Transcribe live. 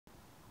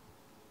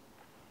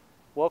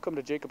Welcome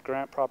to Jacob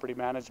Grant Property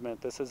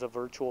Management. This is a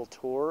virtual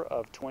tour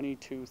of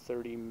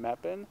 2230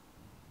 Meppen.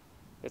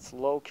 It's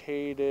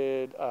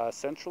located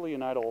centrally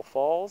in Idaho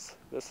Falls.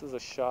 This is a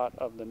shot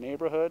of the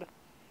neighborhood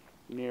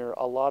near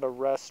a lot of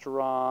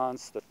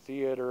restaurants, the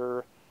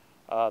theater,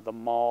 the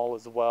mall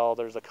as well.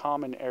 There's a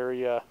common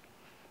area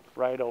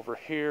right over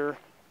here,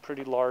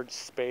 pretty large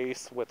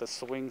space with a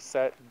swing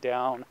set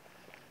down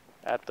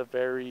at the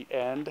very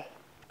end.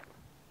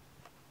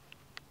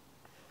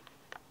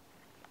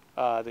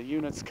 The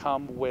units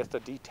come with a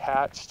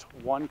detached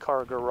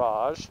one-car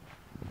garage.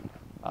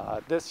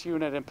 This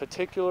unit in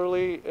particular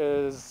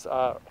is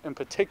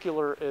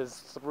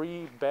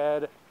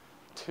 3-bed,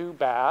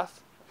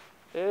 2-bath.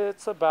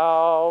 It's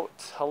about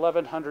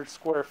 1,100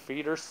 square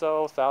feet or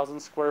so, 1,000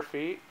 square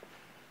feet.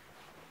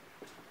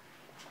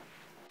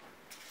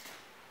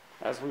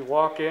 As we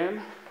walk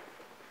in,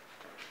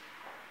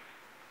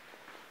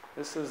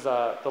 this is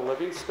the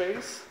living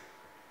space.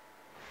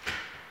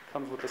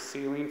 Comes with a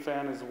ceiling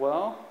fan as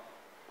well.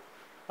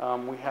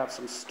 We have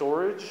some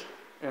storage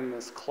in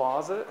this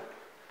closet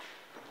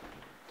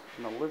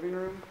in the living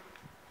room.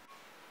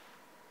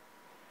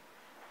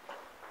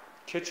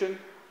 Kitchen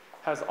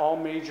has all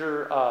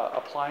major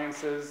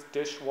appliances,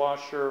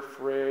 dishwasher,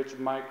 fridge,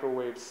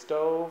 microwave,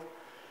 stove.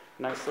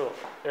 Nice little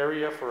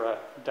area for a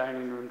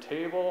dining room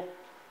table.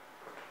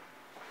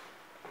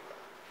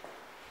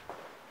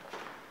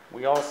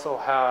 We also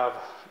have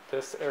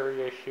this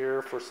area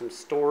here for some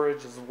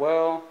storage as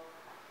well.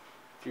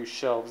 A few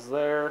shelves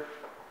there.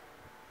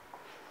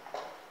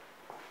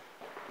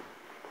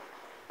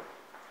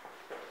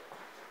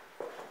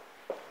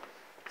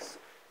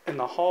 In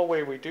the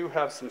hallway we do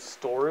have some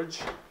storage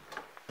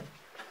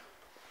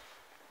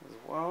as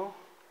well.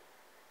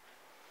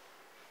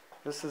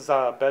 This is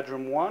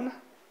bedroom 1.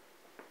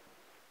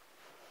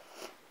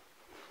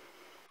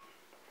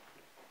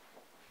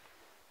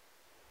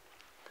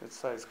 Good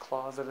sized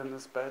closet in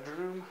this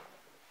bedroom.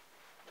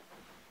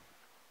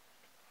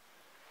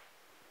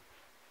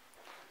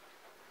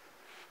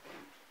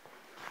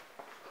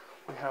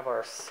 We have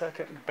our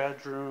second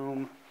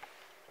bedroom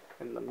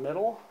in the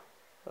middle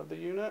of the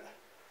unit.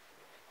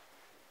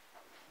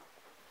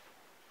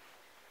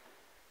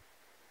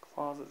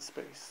 Closet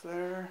space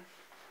there.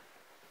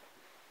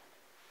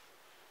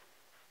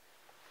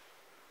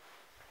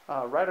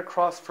 Right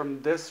across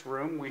from this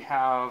room we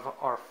have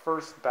our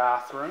first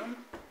bathroom.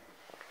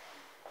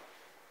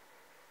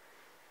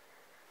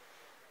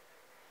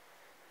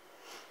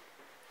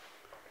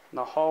 In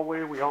the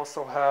hallway we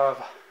also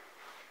have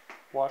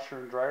washer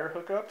and dryer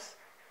hookups,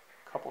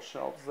 a couple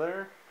shelves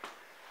there.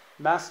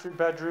 Master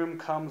bedroom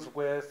comes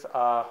with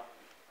a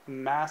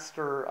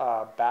master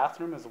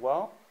bathroom as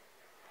well.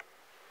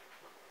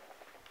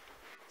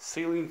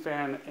 Ceiling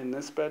fan in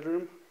this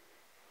bedroom.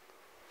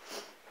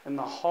 In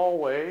the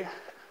hallway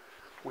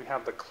we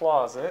have the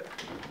closet,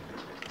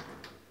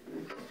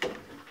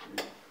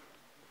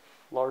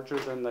 larger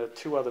than the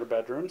 2 other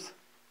bedrooms.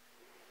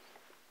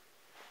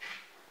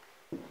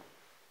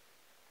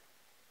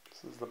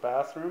 This is the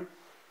bathroom.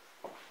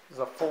 This is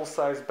a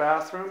full-size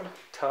bathroom,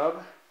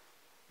 tub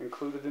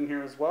included in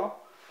here as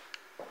well.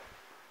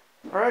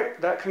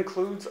 Alright, that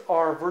concludes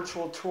our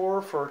virtual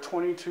tour for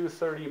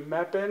 2230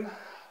 Meppen.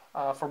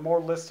 For more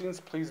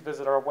listings, please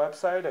visit our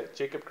website at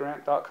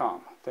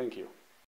jacobgrant.com. Thank you.